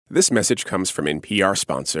This message comes from NPR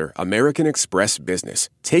sponsor American Express Business.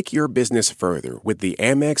 Take your business further with the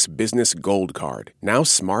Amex Business Gold Card, now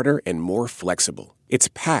smarter and more flexible. It's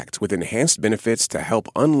packed with enhanced benefits to help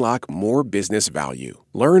unlock more business value.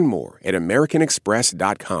 Learn more at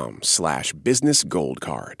americanexpress.com/business gold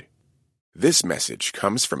card. This message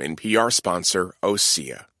comes from NPR sponsor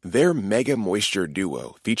Osea. Their Mega Moisture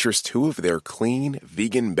Duo features two of their clean,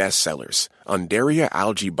 vegan bestsellers, Undaria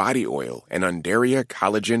Algae Body Oil and Undaria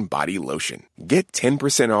Collagen Body Lotion. Get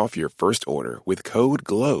 10% off your first order with code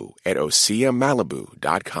GLOW at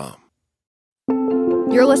OseaMalibu.com.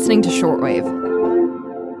 You're listening to Shortwave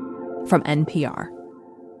from NPR.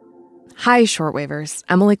 Hi, Shortwavers.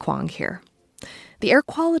 Emily Kwong here. The air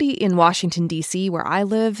quality in Washington, D.C., where I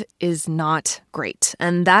live, is not great,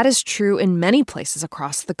 and that is true in many places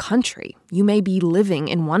across the country. You may be living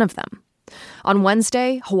in one of them. On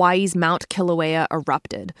Wednesday, Hawaii's Mount Kilauea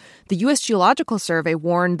erupted. The U.S. Geological Survey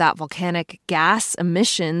warned that volcanic gas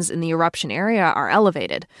emissions in the eruption area are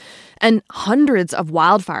elevated. And hundreds of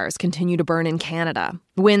wildfires continue to burn in Canada.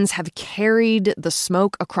 Winds have carried the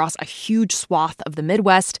smoke across a huge swath of the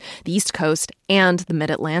Midwest, the East Coast, and the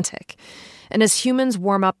Mid-Atlantic. And as humans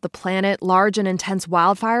warm up the planet, large and intense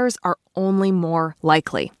wildfires are only more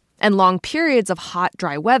likely. And long periods of hot,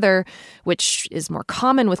 dry weather, which is more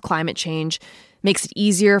common with climate change, makes it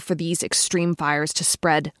easier for these extreme fires to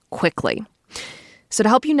spread quickly. So to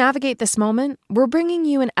help you navigate this moment, we're bringing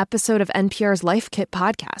you an episode of NPR's Life Kit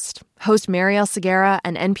podcast. Host Marielle Segura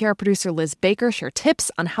and NPR producer Liz Baker share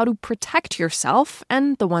tips on how to protect yourself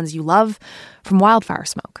and the ones you love from wildfire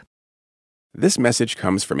smoke. This message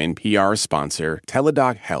comes from NPR sponsor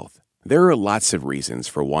Teladoc Health. There are lots of reasons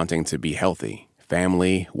for wanting to be healthy.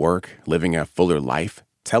 Family, work, living a fuller life.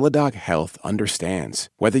 Teladoc Health understands.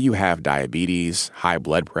 Whether you have diabetes, high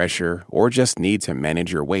blood pressure, or just need to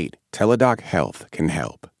manage your weight, Teladoc Health can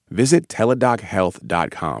help. Visit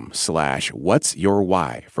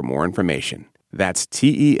teladochealth.com/whatsyourwhy for more information. That's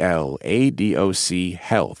TELADOC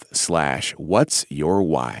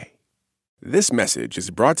health/whatsyourwhy. This message is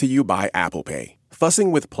brought to you by Apple Pay.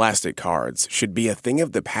 Fussing with plastic cards should be a thing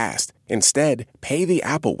of the past. Instead, pay the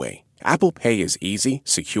Apple way. Apple Pay is easy,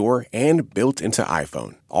 secure, and built into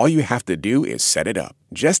iPhone. All you have to do is set it up.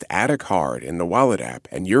 Just add a card in the Wallet app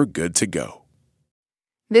and you're good to go.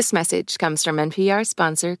 This message comes from NPR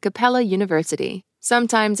sponsor Capella University.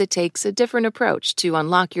 Sometimes it takes a different approach to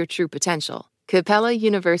unlock your true potential. Capella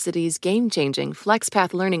University's game-changing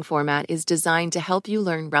FlexPath learning format is designed to help you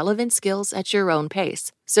learn relevant skills at your own pace,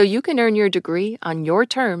 so you can earn your degree on your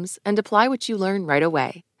terms and apply what you learn right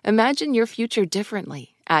away. Imagine your future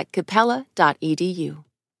differently at capella.edu.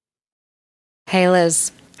 Hey,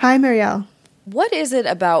 Liz. Hi, Marielle. What is it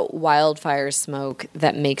about wildfire smoke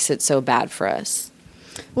that makes it so bad for us?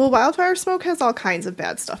 Well, wildfire smoke has all kinds of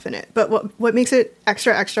bad stuff in it, but what makes it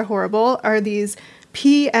extra horrible are these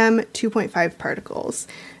PM 2.5 particles.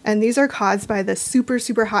 And these are caused by the super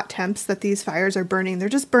hot temps that these fires are burning. They're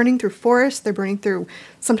just burning through forests. They're burning through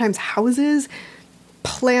sometimes houses,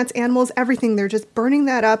 plants, animals, everything. They're just burning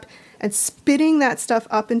that up and spitting that stuff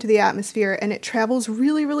up into the atmosphere. And it travels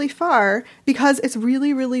really far because it's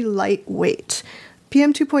really lightweight.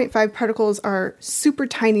 PM 2.5 particles are super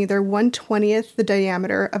tiny. They're 1/20th the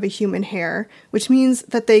diameter of a human hair, which means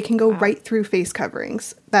that they can go right through face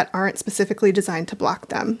coverings that aren't specifically designed to block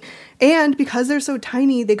them. And because they're so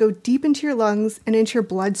tiny, they go deep into your lungs and into your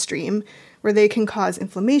bloodstream, where they can cause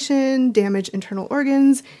inflammation, damage internal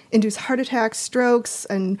organs, induce heart attacks, strokes,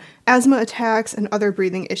 and asthma attacks, and other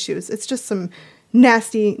breathing issues. It's just some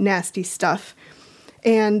nasty stuff.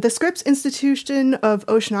 And the Scripps Institution of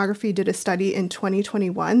Oceanography did a study in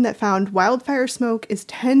 2021 that found wildfire smoke is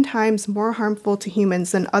 10 times more harmful to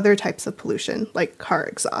humans than other types of pollution, like car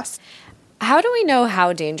exhaust. How do we know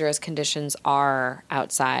how dangerous conditions are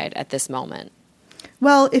outside at this moment?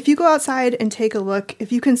 Well, if you go outside and take a look,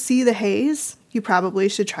 if you can see the haze, you probably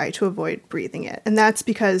should try to avoid breathing it. And that's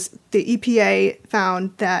because the EPA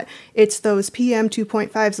found that it's those PM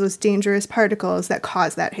 2.5s, those dangerous particles, that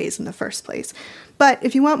cause that haze in the first place. But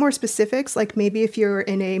if you want more specifics, like maybe if you're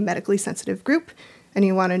in a medically sensitive group and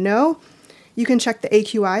you want to know, you can check the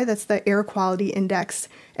AQI, that's the Air Quality Index,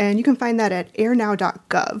 and you can find that at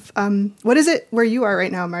airnow.gov. What is it where you are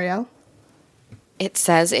right now, Marielle? It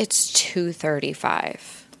says it's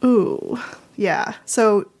 235. Ooh, yeah.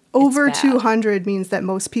 So over 200 means that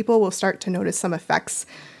most people will start to notice some effects,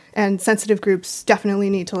 and sensitive groups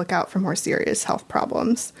definitely need to look out for more serious health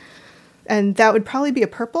problems. And that would probably be a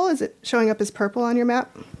purple. Is it showing up as purple on your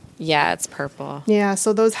map? Yeah, it's purple. Yeah,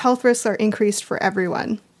 so those health risks are increased for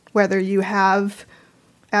everyone, whether you have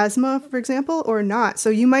asthma, for example, or not. So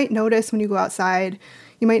you might notice when you go outside,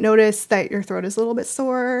 You might notice that your throat is a little bit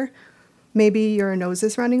sore. Maybe your nose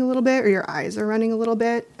is running a little bit or your eyes are running a little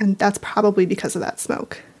bit. And that's probably because of that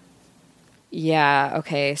smoke. Yeah,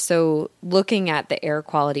 okay. So looking at the air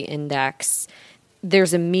quality index,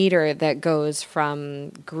 there's a meter that goes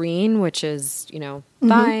from green, which is,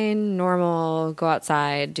 fine, normal, go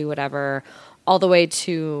outside, do whatever, all the way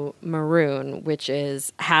to maroon, which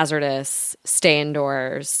is hazardous, stay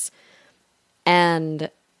indoors.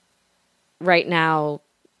 And right now,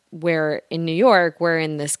 we're in New York, we're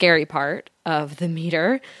in the scary part of the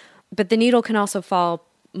meter, but the needle can also fall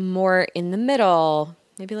more in the middle,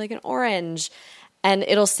 maybe like an orange. And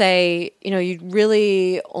it'll say, you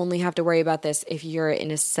really only have to worry about this if you're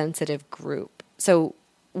in a sensitive group. So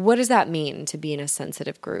what does that mean to be in a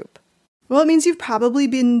sensitive group? Well, it means you've probably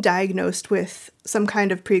been diagnosed with some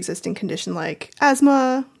kind of pre-existing condition like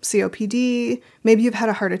asthma, COPD. Maybe you've had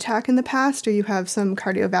a heart attack in the past, or you have some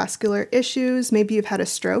cardiovascular issues. Maybe you've had a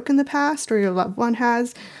stroke in the past, or your loved one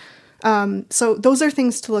has. So those are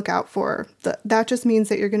things to look out for. That just means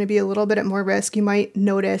that you're going to be a little bit at more risk. You might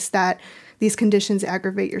notice that these conditions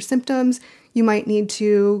aggravate your symptoms. You might need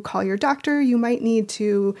to call your doctor. You might need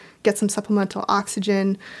to get some supplemental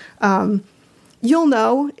oxygen. You'll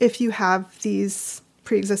know if you have these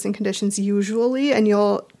pre-existing conditions usually, and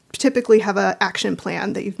you'll typically have an action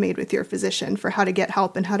plan that you've made with your physician for how to get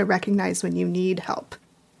help and how to recognize when you need help.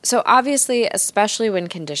 So obviously, especially when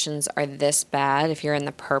conditions are this bad, if you're in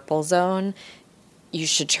the purple zone, you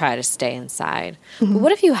should try to stay inside. Mm-hmm. But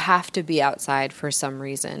what if you have to be outside for some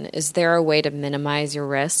reason? Is there a way to minimize your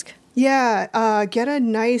risk? Yeah, get a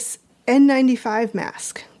nice N95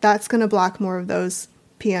 mask. That's going to block more of those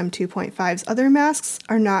PM 2.5s. Other masks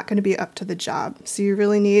are not going to be up to the job. So you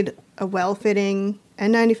really need a well-fitting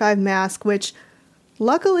N95 mask, which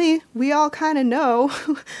luckily we all kind of know.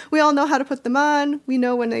 We all know how to put them on. We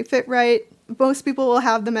know when they fit right. Most people will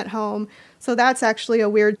have them at home. So that's actually a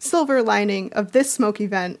weird silver lining of this smoke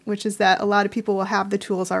event, which is that a lot of people will have the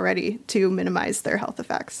tools already to minimize their health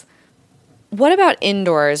effects. What about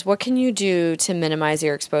indoors? What can you do to minimize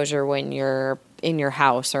your exposure when you're in your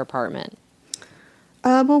house or apartment?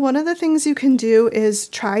 Well, one of the things you can do is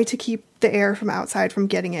try to keep the air from outside from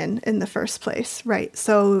getting in the first place, right?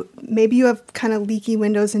 So maybe you have kind of leaky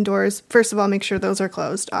windows indoors. First of all, make sure those are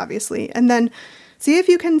closed, obviously. And then see if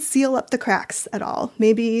you can seal up the cracks at all.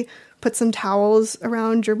 Maybe put some towels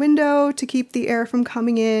around your window to keep the air from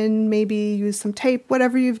coming in. Maybe use some tape,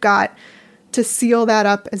 whatever you've got to seal that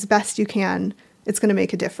up as best you can. It's going to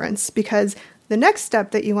make a difference, because the next step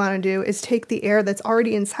that you want to do is take the air that's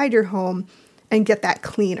already inside your home and get that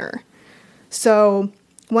cleaner. So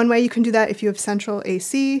one way you can do that if you have central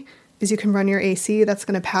AC is you can run your AC. That's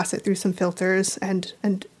going to pass it through some filters and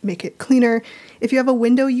make it cleaner. If you have a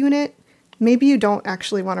window unit, maybe you don't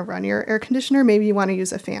actually want to run your air conditioner. Maybe you want to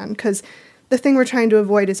use a fan, because the thing we're trying to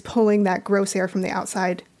avoid is pulling that gross air from the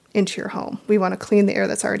outside into your home. We want to clean the air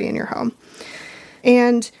that's already in your home.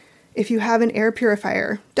 And if you have an air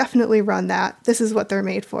purifier, definitely run that. This is what they're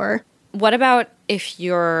made for. What about if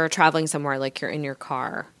you're traveling somewhere, like you're in your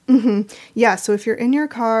car? Mm-hmm. Yeah, so if you're in your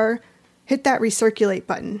car, hit that recirculate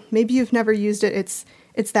button. Maybe you've never used it.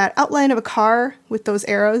 It's that outline of a car with those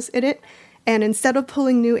arrows in it. And instead of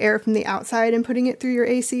pulling new air from the outside and putting it through your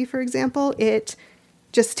AC, for example, it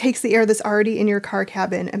just takes the air that's already in your car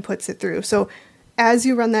cabin and puts it through. So as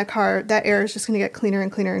you run that car, that air is just going to get cleaner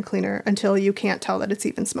and cleaner and cleaner until you can't tell that it's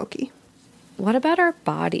even smoky. What about our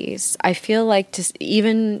bodies? I feel like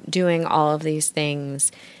even doing all of these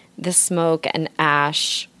things, the smoke and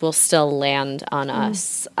ash will still land on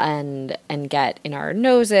us and get in our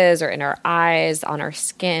noses or in our eyes, on our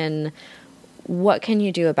skin. What can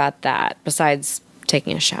you do about that besides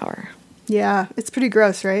taking a shower? Yeah, it's pretty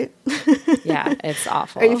gross, right? Yeah, it's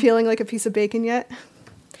awful. Are you feeling like a piece of bacon yet?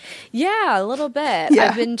 Yeah, a little bit.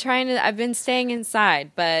 Yeah. I've been staying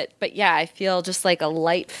inside, but yeah, I feel just like a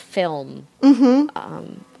light film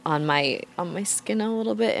on my skin a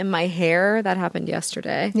little bit, in my hair. That happened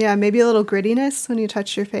yesterday. Yeah, maybe a little grittiness when you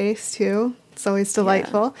touch your face too. It's always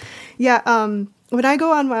delightful. Yeah, when I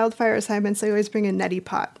go on wildfire assignments, I always bring a neti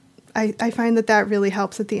pot. I find that really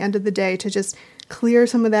helps at the end of the day to just clear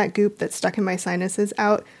some of that goop that's stuck in my sinuses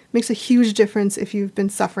out. Makes a huge difference if you've been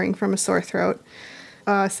suffering from a sore throat.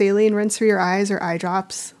 Saline rinse for your eyes or eye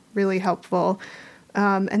drops, really helpful.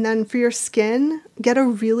 And then for your skin, get a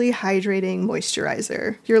really hydrating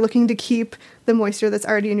moisturizer. You're looking to keep the moisture that's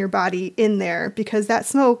already in your body in there, because that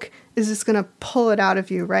smoke is just going to pull it out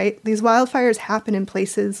of you, right? These wildfires happen in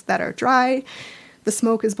places that are dry. The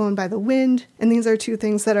smoke is blown by the wind, and these are two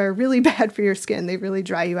things that are really bad for your skin. They really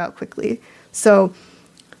dry you out quickly. So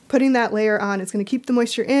putting that layer on is going to keep the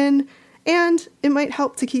moisture in And it might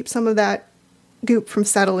help to keep some of that goop from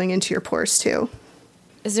settling into your pores too.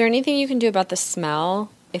 Is there anything you can do about the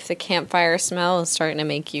smell? If the campfire smell is starting to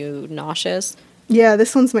make you nauseous? Yeah,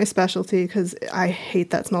 this one's my specialty because I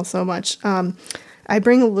hate that smell so much. I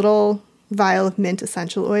bring a little vial of mint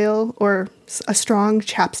essential oil or a strong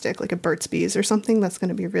chapstick like a Burt's Bees or something that's going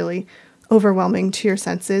to be really overwhelming to your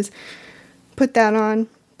senses. Put that on.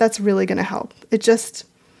 That's really going to help. The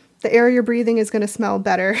air you're breathing is going to smell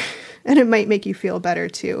better, and it might make you feel better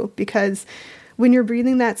too, because when you're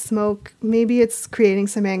breathing that smoke, maybe it's creating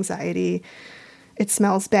some anxiety. It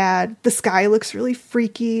smells bad. The sky looks really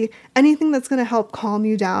freaky. Anything that's going to help calm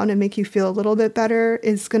you down and make you feel a little bit better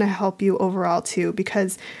is going to help you overall too,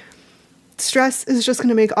 because stress is just going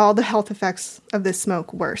to make all the health effects of this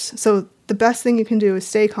smoke worse. So the best thing you can do is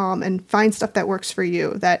stay calm and find stuff that works for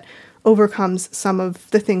you, that overcomes some of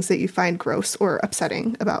the things that you find gross or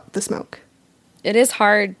upsetting about the smoke. It is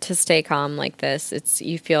hard to stay calm like this.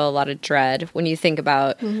 You feel a lot of dread when you think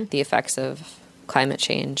about the effects of climate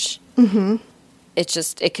change. Mm-hmm.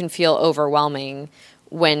 It can feel overwhelming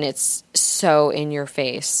when it's so in your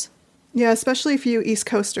face. Yeah, especially for you East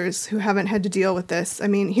Coasters who haven't had to deal with this. I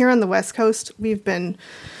mean, here on the West Coast, we've been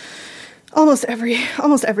almost every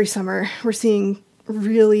summer, we're seeing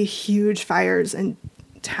really huge fires and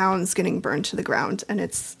towns getting burned to the ground. And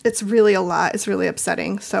it's really a lot. It's really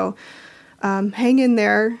upsetting. So hang in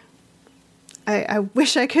there. I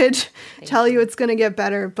wish I could tell you it's going to get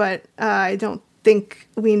better, but I don't think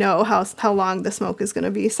we know how long the smoke is going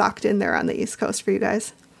to be socked in there on the East Coast for you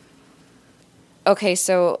guys. Okay,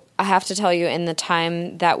 so I have to tell you, in the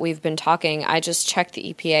time that we've been talking, I just checked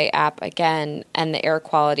the EPA app again, and the air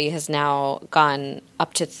quality has now gone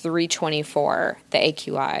up to 324, the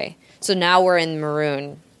AQI. So now we're in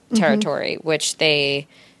maroon territory, which they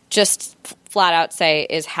just flat out say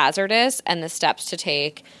is hazardous, and the steps to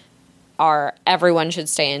take are everyone should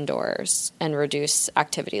stay indoors and reduce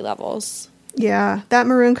activity levels. Yeah, that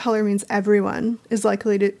maroon color means everyone is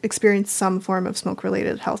likely to experience some form of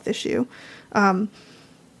smoke-related health issue.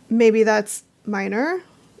 Maybe that's minor,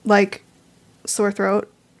 like sore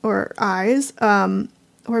throat or eyes, or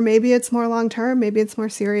maybe it's more long-term, maybe it's more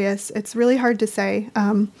serious. It's really hard to say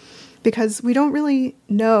because we don't really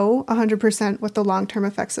know 100% what the long-term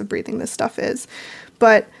effects of breathing this stuff is.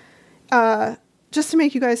 But just to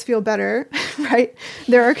make you guys feel better, right,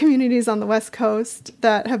 there are communities on the West Coast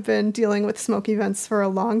that have been dealing with smoke events for a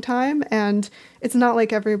long time, and it's not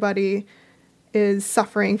like everybody is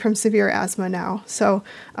suffering from severe asthma now. So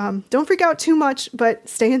don't freak out too much, but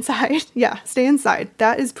stay inside. Yeah, stay inside.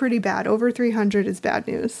 That is pretty bad. Over 300 is bad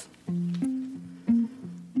news.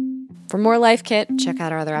 For more Life Kit, check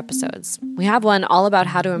out our other episodes. We have one all about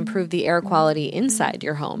how to improve the air quality inside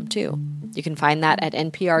your home, too. You can find that at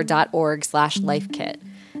npr.org/lifekit.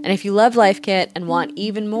 And if you love Life Kit and want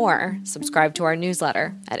even more, subscribe to our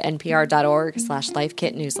newsletter at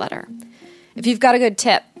npr.org/lifekitnewsletter. If you've got a good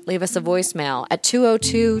tip, leave us a voicemail at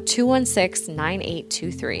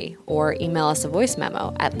 202-216-9823 or email us a voice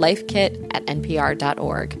memo at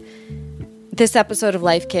lifekit@npr.org. This episode of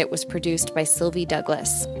Life Kit was produced by Sylvie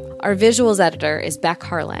Douglas. Our visuals editor is Beck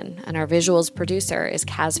Harlan, and our visuals producer is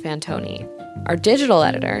Kaz Fantoni. Our digital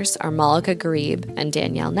editors are Malika Garib and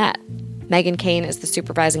Danielle Nett. Megan Kane is the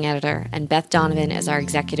supervising editor, and Beth Donovan is our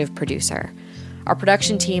executive producer. Our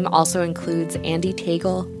production team also includes Andy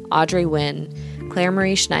Tagle, Audrey Wynn, Claire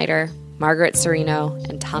Marie Schneider, Margaret Serino,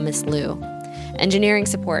 and Thomas Liu. Engineering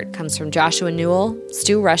support comes from Joshua Newell,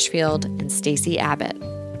 Stu Rushfield, and Stacey Abbott.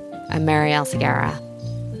 I'm Marielle Segarra.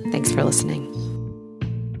 Thanks for listening.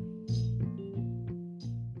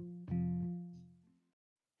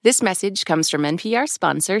 This message comes from NPR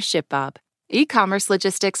sponsor ShipBob. E-commerce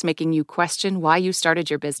logistics making you question why you started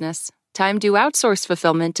your business? Time to outsource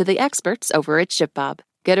fulfillment to the experts over at ShipBob.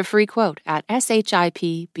 Get a free quote at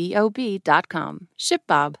shipbob.com.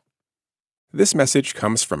 ShipBob. This message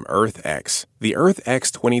comes from EarthX. The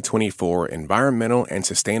EarthX 2024 Environmental and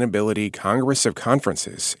Sustainability Congress of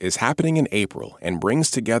Conferences is happening in April and brings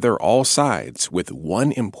together all sides with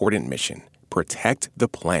one important mission: protect the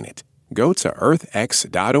planet. Go to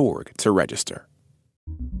earthx.org to register.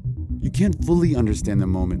 You can't fully understand the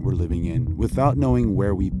moment we're living in without knowing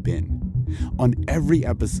where we've been. On every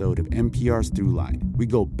episode of NPR's Throughline, we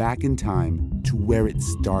go back in time to where it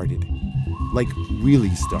started. Like, really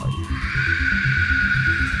started.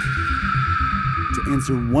 To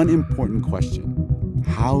answer one important question: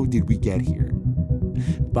 how did we get here?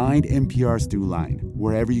 Find NPR's Throughline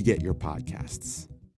wherever you get your podcasts.